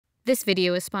This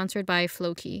video is sponsored by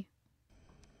Flowkey.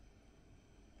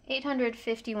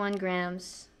 851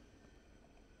 grams.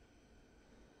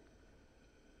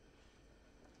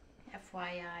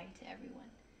 FYI to everyone.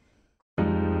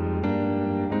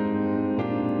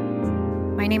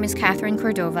 My name is Catherine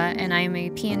Cordova, and I am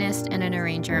a pianist and an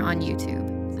arranger on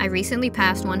YouTube. I recently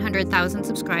passed 100,000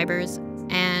 subscribers,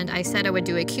 and I said I would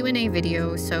do a Q&A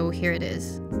video, so here it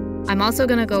is. I'm also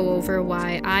going to go over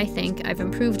why I think I've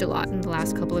improved a lot in the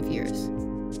last couple of years.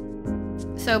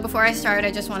 So before I start, I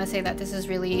just want to say that this is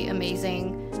really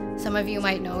amazing. Some of you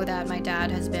might know that my dad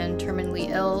has been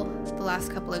terminally ill the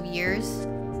last couple of years,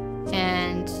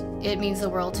 and it means the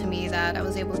world to me that I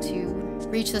was able to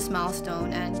reach this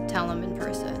milestone and tell him in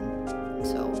person.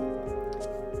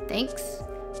 So, thanks.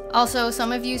 Also,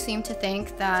 some of you seem to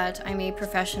think that I'm a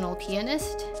professional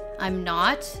pianist. I'm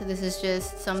not. This is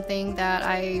just something that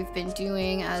I've been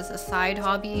doing as a side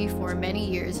hobby for many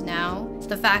years now.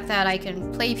 The fact that I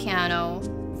can play piano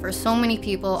for so many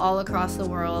people all across the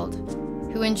world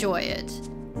who enjoy it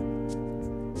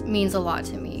means a lot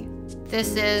to me.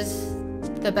 This is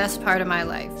the best part of my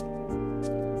life.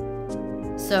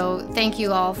 So thank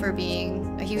you all for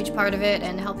being a huge part of it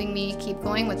and helping me keep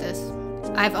going with this.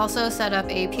 I've also set up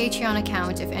a Patreon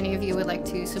account if any of you would like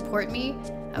to support me.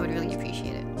 I would really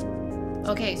appreciate it.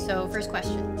 Okay, so first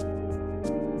question.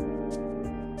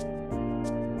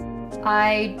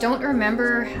 I don't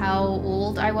remember how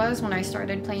old I was when I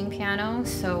started playing piano,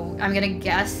 so I'm gonna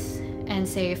guess and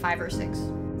say 5 or 6.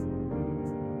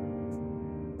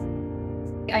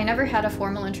 I never had a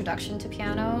formal introduction to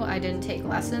piano. I didn't take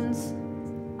lessons.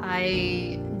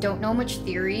 I don't know much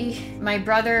theory. My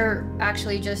brother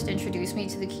actually just introduced me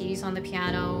to the keys on the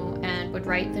piano and would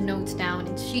write the notes down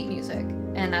in sheet music.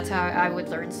 And that's how I would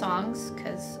learn songs,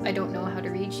 because I don't know how to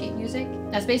read sheet music.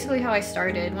 That's basically how I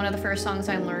started. One of the first songs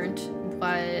I learned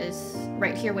was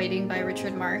Right Here Waiting by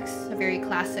Richard Marx, a very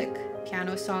classic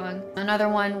piano song. Another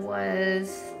one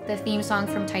was the theme song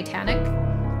from Titanic.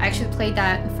 I actually played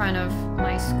that in front of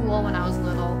my school when I was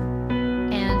little,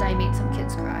 and I made some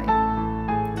kids cry.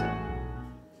 So,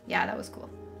 yeah, that was cool.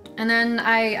 And then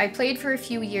I played for a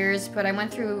few years, but I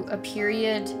went through a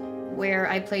period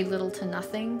where I played little to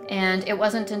nothing, and it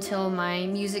wasn't until my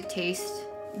music taste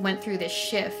went through this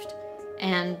shift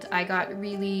and I got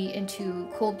really into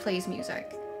Coldplay's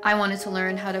music. I wanted to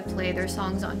learn how to play their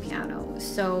songs on piano,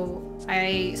 so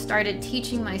I started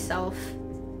teaching myself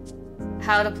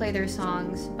how to play their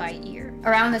songs by ear.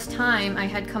 Around this time, I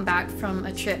had come back from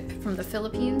a trip from the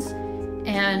Philippines,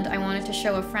 and I wanted to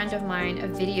show a friend of mine a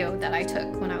video that I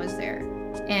took when I was there.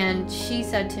 And she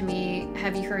said to me,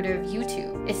 "Have you heard of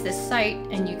YouTube? It's this site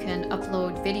and you can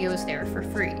upload videos there for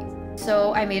free."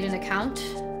 So I made an account.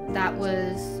 That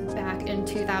was back in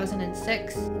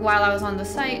 2006. While I was on the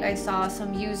site, I saw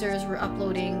some users were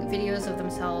uploading videos of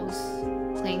themselves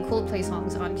playing Coldplay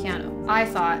songs on piano. I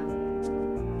thought,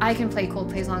 I can play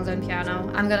Coldplay songs on piano.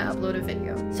 I'm gonna upload a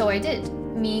video. So I did.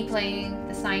 Me playing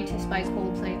The Scientist by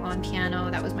Coldplay on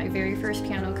piano. That was my very first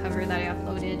piano cover that I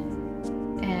uploaded.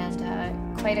 And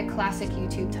quite a classic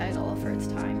YouTube title for its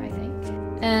time, I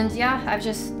think. And yeah, I've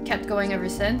just kept going ever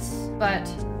since, but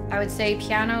I would say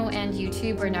piano and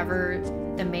YouTube were never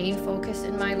the main focus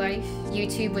in my life.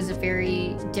 YouTube was a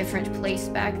very different place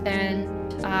back then.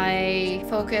 I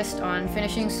focused on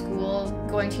finishing school,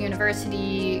 going to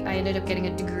university. I ended up getting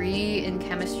a degree in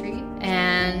chemistry,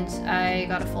 and I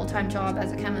got a full-time job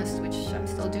as a chemist, which I'm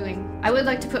still doing. I would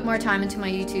like to put more time into my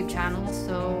YouTube channel,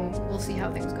 so we'll see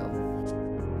how things go.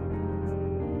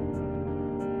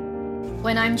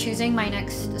 When I'm choosing my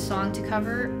next song to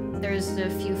cover, there's a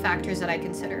few factors that I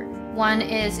consider. One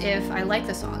is if I like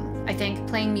the song. I think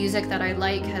playing music that I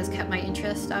like has kept my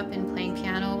interest up in playing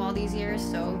piano all these years,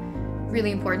 so really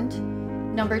important.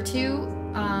 Number 2,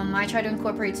 I try to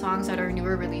incorporate songs that are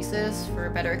newer releases for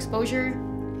better exposure.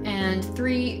 And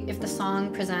 3, if the song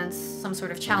presents some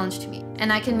sort of challenge to me. And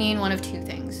that can mean one of 2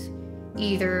 things.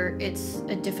 Either it's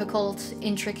a difficult,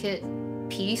 intricate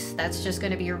piece that's just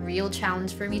going to be a real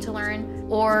challenge for me to learn,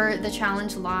 or the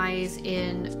challenge lies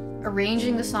in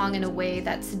arranging the song in a way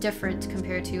that's different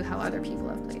compared to how other people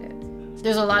have played it.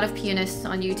 There's a lot of pianists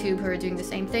on YouTube who are doing the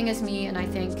same thing as me, and I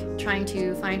think trying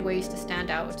to find ways to stand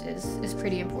out is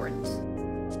pretty important.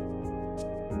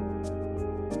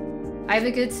 I have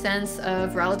a good sense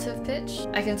of relative pitch.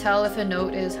 I can tell if a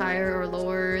note is higher or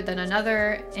lower than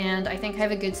another, and I think I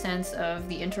have a good sense of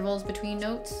the intervals between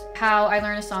notes. How I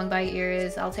learn a song by ear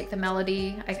is I'll take the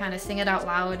melody, I kind of sing it out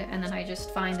loud, and then I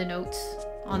just find the notes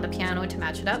on the piano to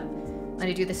match it up. Then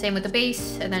I do the same with the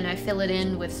bass, and then I fill it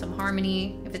in with some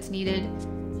harmony if it's needed.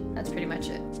 That's pretty much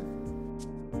it.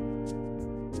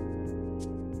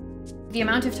 The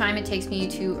amount of time it takes me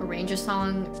to arrange a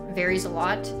song varies a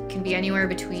lot. It can be anywhere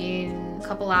between a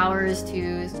couple hours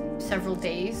to several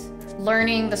days.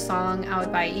 Learning the song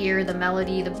out by ear, the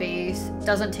melody, the bass,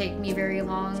 doesn't take me very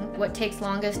long. What takes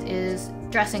longest is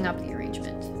dressing up the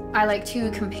arrangement. I like to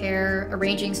compare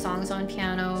arranging songs on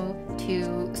piano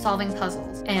to solving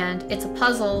puzzles. And it's a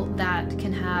puzzle that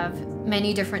can have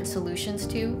many different solutions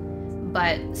to,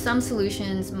 but some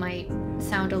solutions might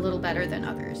sound a little better than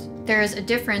others. There's a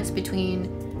difference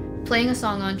between playing a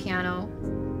song on piano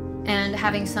and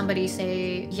having somebody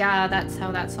say, yeah, that's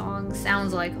how that song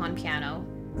sounds like on piano,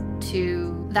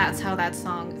 to that's how that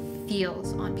song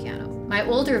feels on piano. My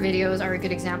older videos are a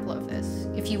good example of this.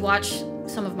 If you watch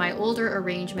some of my older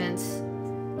arrangements,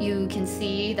 you can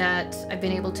see that I've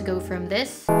been able to go from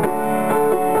this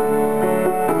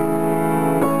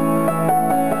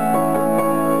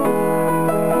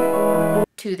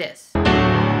to this.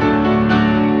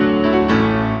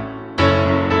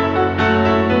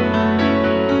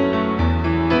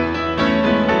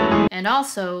 And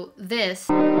also this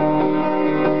to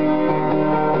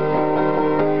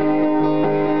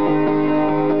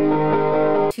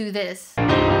this.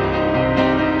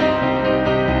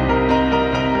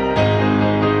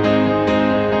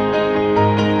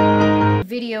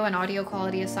 Video and audio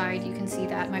quality aside, you can see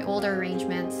that my older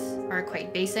arrangements are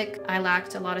quite basic. I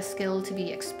lacked a lot of skill to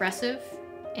be expressive,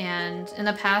 and in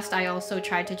the past I also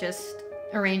tried to just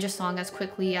arrange a song as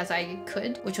quickly as I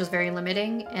could, which was very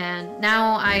limiting. And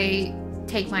now I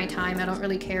take my time. I don't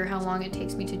really care how long it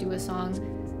takes me to do a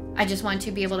song. I just want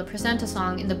to be able to present a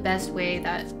song in the best way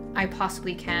that I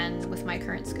possibly can with my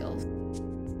current skills.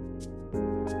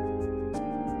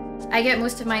 I get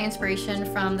most of my inspiration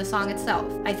from the song itself.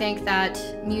 I think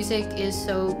that music is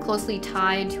so closely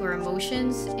tied to our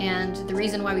emotions, and the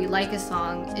reason why we like a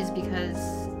song is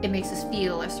because it makes us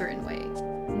feel a certain way.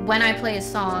 When I play a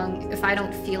song, if I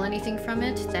don't feel anything from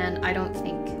it, then I don't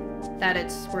think that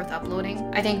it's worth uploading.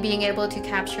 I think being able to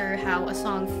capture how a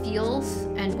song feels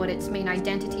and what its main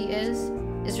identity is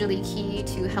really key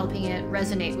to helping it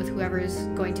resonate with whoever's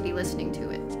going to be listening to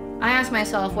it. I ask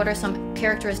myself, what are some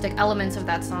characteristic elements of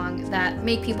that song that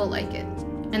make people like it?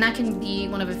 And that can be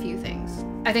one of a few things.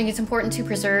 I think it's important to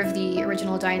preserve the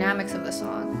original dynamics of the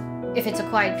song. If it's a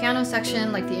quiet piano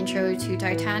section like the intro to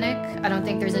Titanic, I don't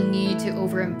think there's a need to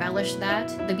over-embellish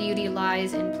that. The beauty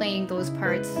lies in playing those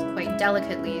parts quite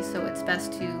delicately, so it's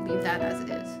best to leave that as it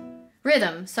is.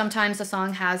 Rhythm. Sometimes a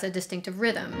song has a distinctive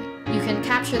rhythm. You can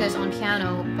capture this on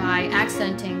piano by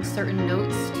accenting certain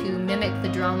notes to mimic the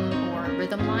drum or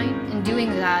rhythm line. In doing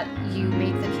that, you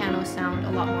make the piano sound a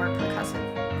lot more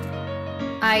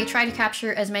percussive. I try to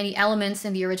capture as many elements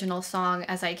in the original song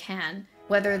as I can,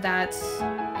 whether that's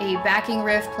a backing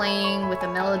riff playing with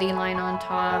a melody line on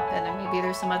top, and then maybe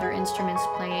there's some other instruments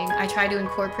playing. I try to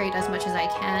incorporate as much as I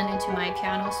can into my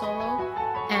piano solo.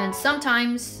 And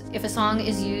sometimes, if a song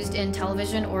is used in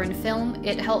television or in film,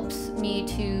 it helps me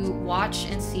to watch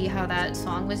and see how that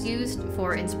song was used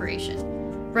for inspiration.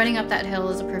 Running Up That Hill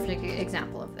is a perfect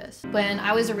example of this. When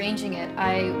I was arranging it,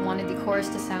 I wanted the chorus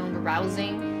to sound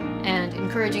rousing and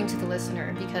encouraging to the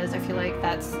listener, because I feel like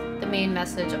that's the main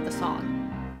message of the song.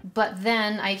 But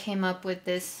then I came up with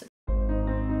this.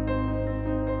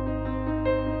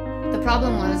 The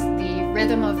problem was the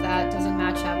rhythm of that doesn't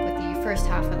match up with the first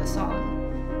half of the song.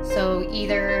 So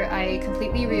either I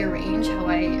completely rearrange how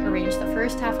I arranged the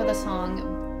first half of the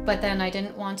song, but then I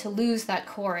didn't want to lose that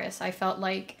chorus. I felt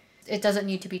like it doesn't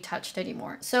need to be touched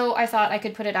anymore. So I thought I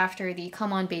could put it after the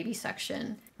Come On Baby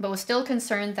section, but was still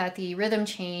concerned that the rhythm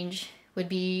change would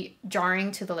be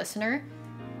jarring to the listener.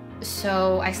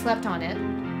 So I slept on it,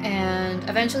 and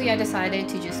eventually I decided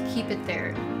to just keep it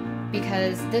there,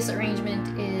 because this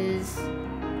arrangement is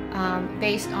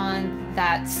based on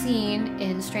that scene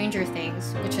in Stranger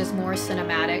Things, which is more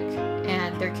cinematic,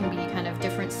 and there can be kind of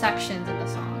different sections in the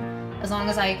song. As long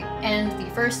as I end the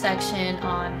first section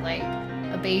on like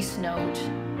a bass note,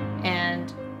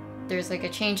 and there's like a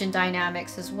change in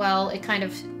dynamics as well, it kind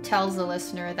of tells the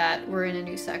listener that we're in a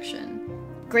new section.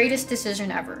 Greatest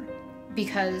decision ever,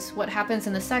 because what happens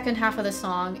in the second half of the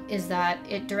song is that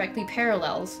it directly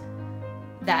parallels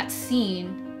that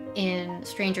scene in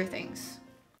Stranger Things.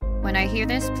 When I hear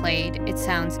this played, it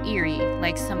sounds eerie,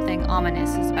 like something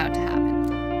ominous is about to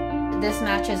happen. This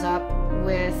matches up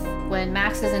with when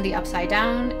Max is in the Upside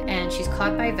Down and she's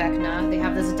caught by Vecna. They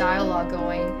have this dialogue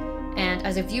going, and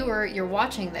as a viewer, you're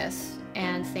watching this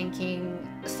and thinking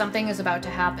something is about to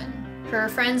happen. Her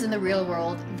friends in the real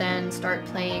world then start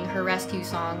playing her rescue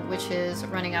song, which is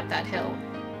Running Up That Hill.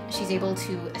 She's able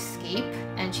to escape,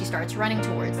 and she starts running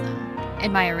towards them.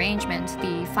 In my arrangement,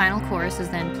 the final chorus is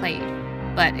then played.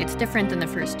 but it's different than the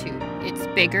first two. It's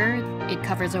bigger, it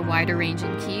covers a wider range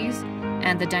in keys,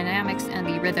 and the dynamics and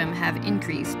the rhythm have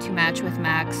increased to match with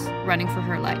Max running for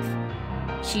her life.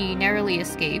 She narrowly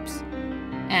escapes,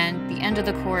 and the end of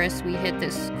the chorus we hit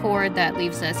this chord that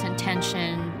leaves us in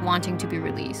tension, wanting to be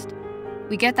released.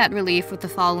 We get that relief with the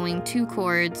following two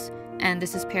chords, and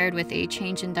this is paired with a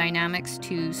change in dynamics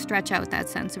to stretch out that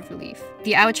sense of relief.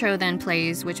 The outro then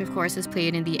plays, which of course is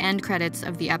played in the end credits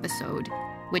of the episode,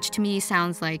 which to me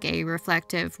sounds like a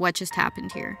reflective what just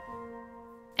happened here.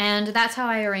 And that's how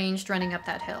I arranged Running Up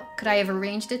That Hill. Could I have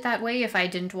arranged it that way if I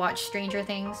didn't watch Stranger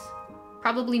Things?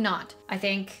 Probably not. I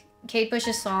think Kate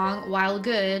Bush's song, while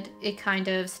good, it kind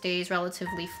of stays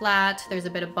relatively flat. There's a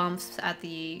bit of bumps at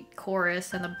the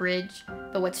chorus and the bridge.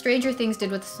 But what Stranger Things did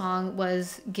with the song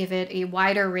was give it a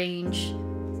wider range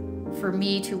for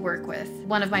me to work with.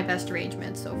 One of my best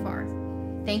arrangements so far.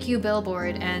 Thank you,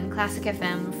 Billboard and Classic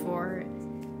FM, for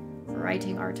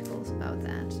writing articles about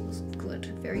that. It was good,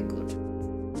 very good.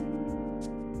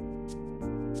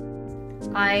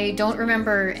 I don't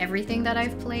remember everything that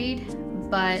I've played,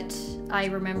 but I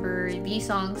remember these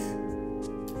songs,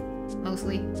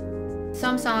 mostly.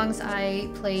 Some songs I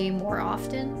play more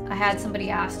often. I had somebody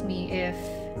ask me if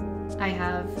I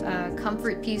have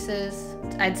comfort pieces.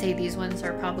 I'd say these ones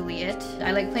are probably it.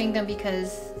 I like playing them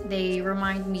because they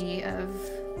remind me of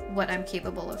what I'm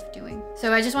capable of doing.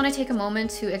 So I just want to take a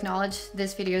moment to acknowledge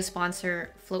this video's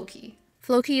sponsor, Flowkey.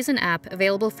 Flowkey is an app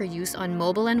available for use on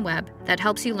mobile and web that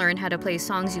helps you learn how to play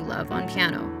songs you love on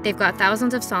piano. They've got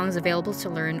thousands of songs available to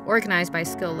learn, organized by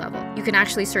skill level. You can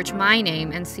actually search my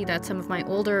name and see that some of my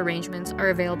older arrangements are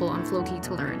available on Flowkey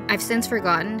to learn. I've since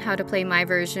forgotten how to play my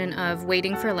version of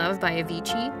Waiting for Love by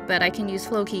Avicii, but I can use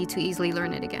Flowkey to easily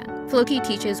learn it again. Flowkey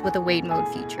teaches with a wait mode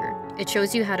feature. It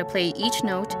shows you how to play each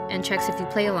note and checks if you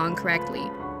play along correctly.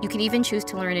 You can even choose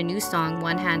to learn a new song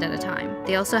one hand at a time.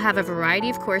 They also have a variety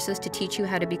of courses to teach you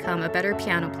how to become a better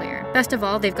piano player. Best of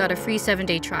all, they've got a free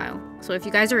 7-day trial. So if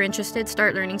you guys are interested,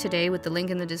 start learning today with the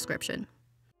link in the description.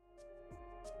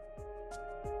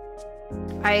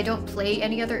 I don't play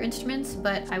any other instruments,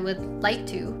 but I would like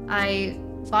to. I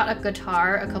bought a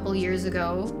guitar a couple years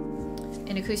ago,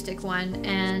 an acoustic one,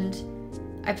 and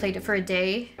I played it for a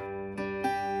day.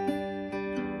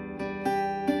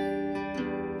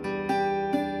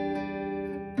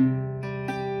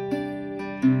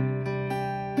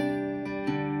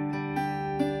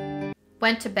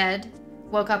 Went to bed,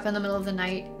 woke up in the middle of the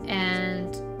night,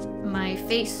 and my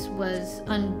face was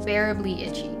unbearably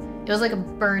itchy. It was like a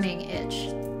burning itch.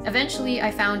 Eventually,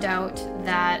 I found out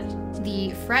that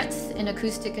the frets in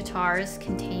acoustic guitars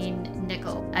contain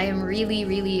nickel. I am really,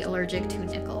 really allergic to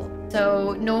nickel.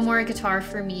 So no more guitar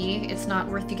for me. It's not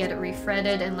worth to get it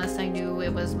refretted unless I knew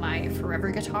it was my forever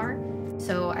guitar.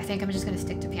 So I think I'm just gonna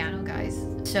stick to piano, guys.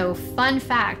 So fun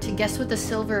fact, guess what the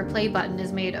silver play button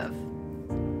is made of?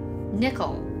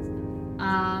 Nickel,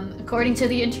 according to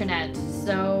the internet.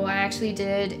 So I actually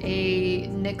did a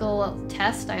nickel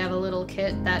test. I have a little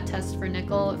kit that tests for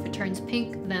nickel. If it turns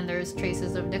pink, then there's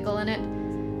traces of nickel in it.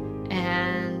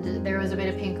 And there was a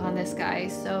bit of pink on this guy.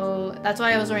 So that's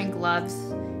why I was wearing gloves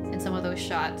in some of those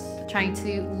shots, trying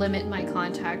to limit my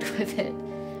contact with it.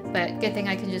 But good thing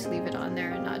I can just leave it on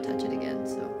there and not touch it again,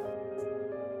 so.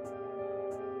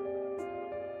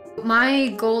 My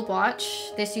gold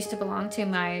watch, this used to belong to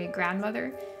my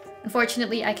grandmother.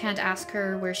 Unfortunately, I can't ask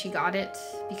her where she got it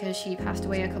because she passed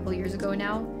away a couple years ago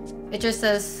now. It just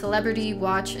says Celebrity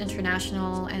Watch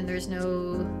International and there's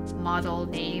no model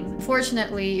name.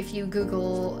 Unfortunately, if you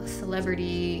Google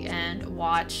celebrity and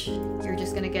watch, you're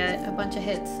just gonna get a bunch of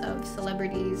hits of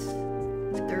celebrities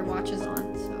with their watches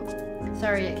on, so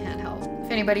sorry, I can't help. If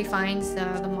anybody finds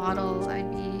the model, I'd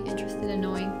be interested in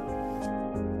knowing.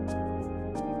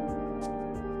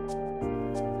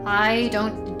 I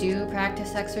don't do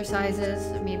practice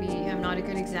exercises. Maybe I'm not a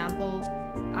good example.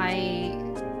 I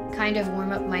kind of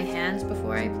warm up my hands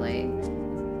before I play.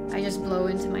 I just blow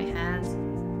into my hands.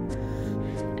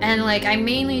 And like, I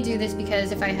mainly do this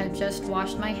because if I had just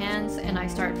washed my hands and I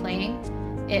start playing,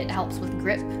 it helps with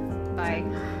grip.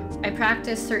 I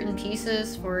practice certain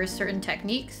pieces for certain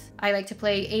techniques. I like to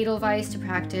play Edelweiss to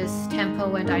practice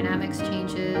tempo and dynamics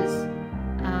changes.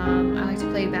 I like to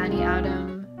play Banny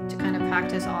Adam to kind of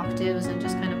practice octaves and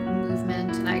just kind of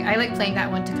movement. And I like playing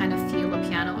that one to kind of feel a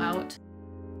piano out.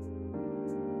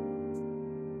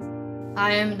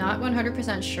 I am not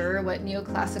 100% sure what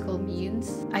neoclassical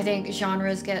means. I think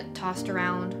genres get tossed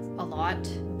around a lot,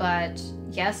 but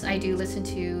yes, I do listen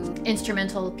to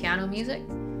instrumental piano music.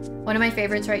 One of my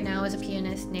favorites right now is a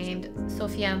pianist named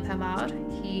Sofiane Pamar.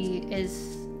 He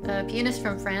is a pianist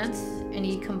from France, and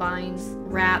he combines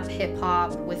rap,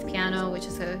 hip-hop with piano, which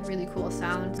is a really cool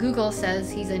sound. Google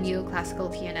says he's a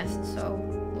neoclassical pianist, so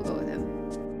we'll go with him.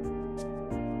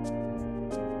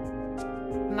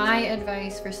 My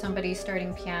advice for somebody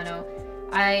starting piano,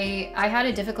 I had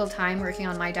a difficult time working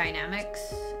on my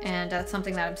dynamics, and that's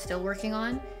something that I'm still working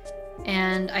on.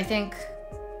 And I think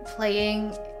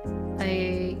playing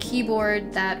a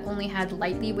keyboard that only had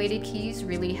lightly weighted keys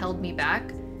really held me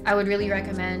back. I would really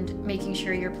recommend making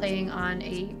sure you're playing on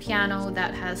a piano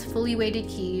that has fully weighted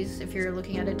keys if you're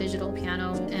looking at a digital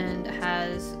piano, and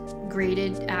has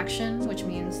graded action, which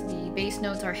means the bass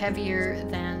notes are heavier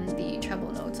than the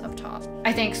treble notes up top.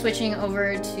 I think switching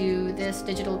over to this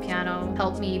digital piano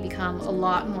helped me become a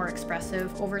lot more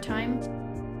expressive over time.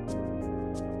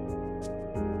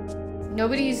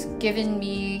 Nobody's given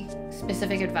me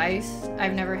specific advice.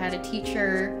 I've never had a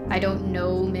teacher. I don't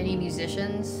know many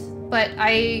musicians. But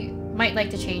I might like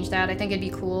to change that. I think it'd be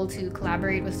cool to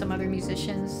collaborate with some other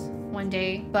musicians one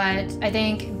day. But I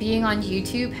think being on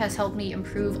YouTube has helped me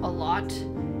improve a lot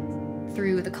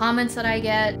through the comments that I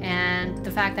get, and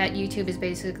the fact that YouTube is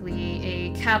basically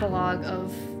a catalog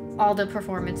of all the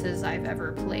performances I've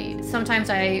ever played. Sometimes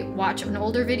I watch an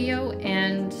older video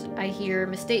and I hear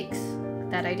mistakes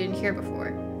that I didn't hear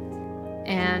before.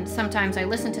 And sometimes I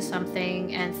listen to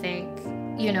something and think,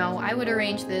 you know, I would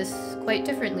arrange this quite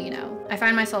differently now. I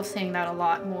find myself saying that a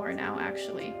lot more now,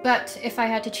 actually. But if I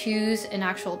had to choose an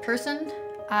actual person,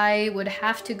 I would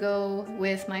have to go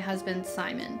with my husband,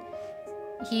 Simon.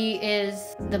 He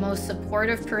is the most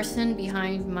supportive person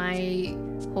behind my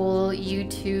whole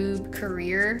YouTube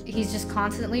career. He's just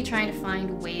constantly trying to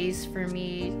find ways for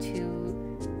me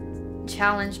to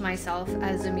challenge myself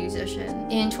as a musician.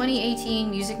 In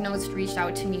 2018, Music Notes reached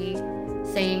out to me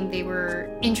saying they were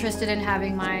interested in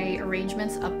having my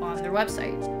arrangements up on their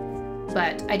website.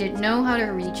 But I didn't know how to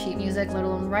read sheet music, let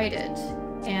alone write it.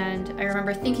 And I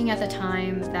remember thinking at the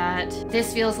time that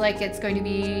this feels like it's going to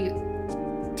be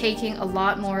taking a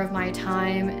lot more of my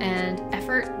time and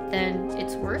effort than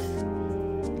it's worth.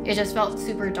 It just felt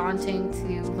super daunting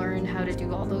to learn how to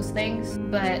do all those things.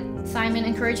 But Simon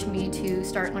encouraged me to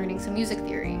start learning some music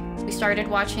theory. We started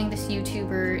watching this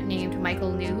YouTuber named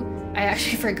Michael New. I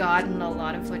actually forgotten a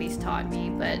lot of what he's taught me,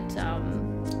 but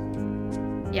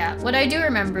yeah. What I do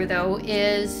remember though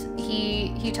is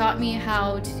he taught me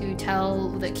how to tell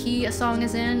the key a song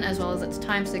is in, as well as its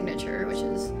time signature, which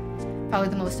is probably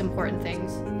the most important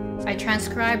things. I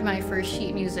transcribed my first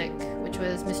sheet music, which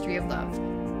was Mystery of Love,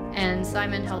 and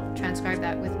Simon helped transcribe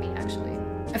that with me, actually.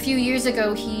 A few years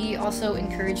ago, he also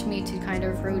encouraged me to kind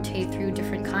of rotate through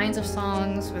different kinds of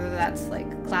songs, whether that's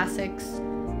like classics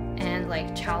and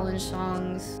like challenge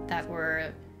songs that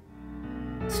were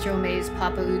Stromae's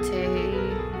Papa Ute,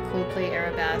 Coldplay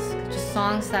Arabesque, just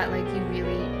songs that like you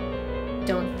really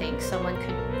don't think someone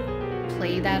could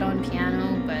play that on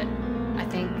piano, but I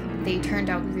think they turned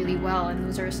out really well, and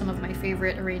those are some of my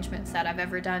favorite arrangements that I've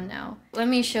ever done now. Let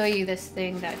me show you this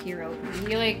thing that he wrote me.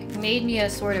 He like made me a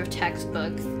sort of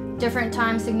textbook. Different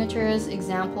time signatures,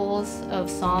 examples of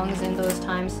songs in those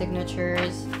time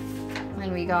signatures.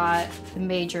 And we got the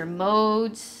major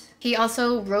modes. He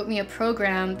also wrote me a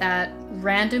program that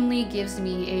randomly gives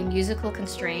me a musical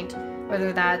constraint,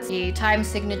 whether that's a time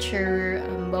signature,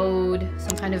 a mode,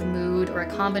 some kind of mood, or a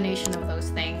combination of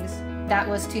those things. That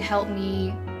was to help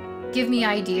me give me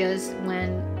ideas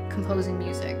when composing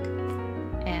music.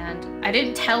 And I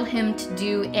didn't tell him to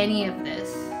do any of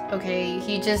this, okay?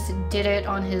 He just did it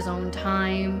on his own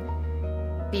time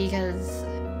because,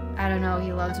 I don't know,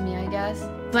 he loves me, I guess.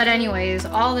 But anyways,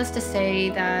 all this to say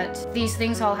that these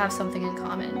things all have something in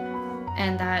common,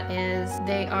 and that is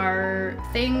they are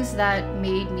things that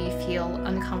made me feel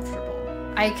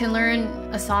uncomfortable. I can learn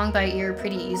a song by ear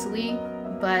pretty easily,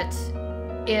 but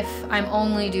if I'm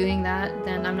only doing that,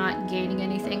 then I'm not gaining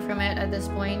anything from it at this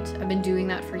point. I've been doing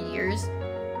that for years.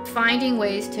 Finding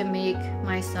ways to make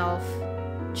myself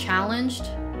challenged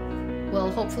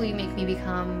will hopefully make me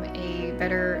become a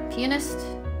better pianist,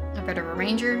 a better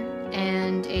arranger,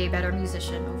 and a better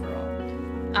musician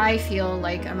overall. I feel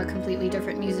like I'm a completely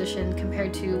different musician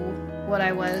compared to what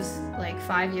I was like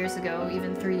 5 years ago,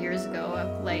 even 3 years ago.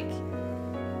 I'm like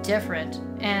different,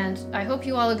 and I hope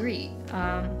you all agree.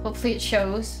 Hopefully it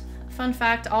shows. Fun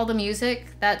fact, all the music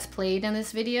that's played in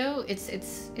this video,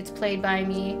 it's played by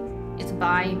me, it's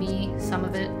by me, some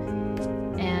of it,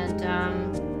 and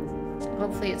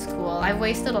hopefully it's cool. I've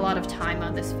wasted a lot of time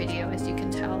on this video, as you can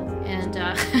tell, and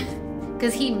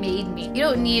because he made me. You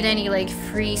don't need any like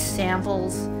free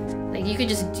samples, like you could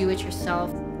just do it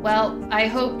yourself. Well, I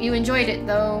hope you enjoyed it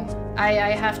though. I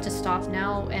have to stop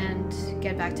now and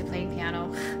get back to playing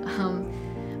piano.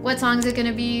 What song is it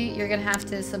gonna be? You're gonna have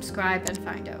to subscribe and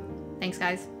find out. Thanks,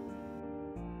 guys.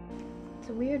 It's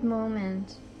a weird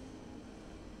moment.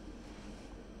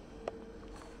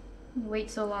 You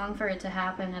wait so long for it to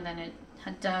happen, and then it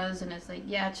does, and it's like,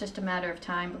 yeah, it's just a matter of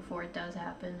time before it does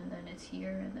happen, and then it's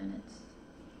here, and then it's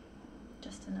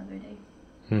just another day.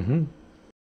 Mm-hmm.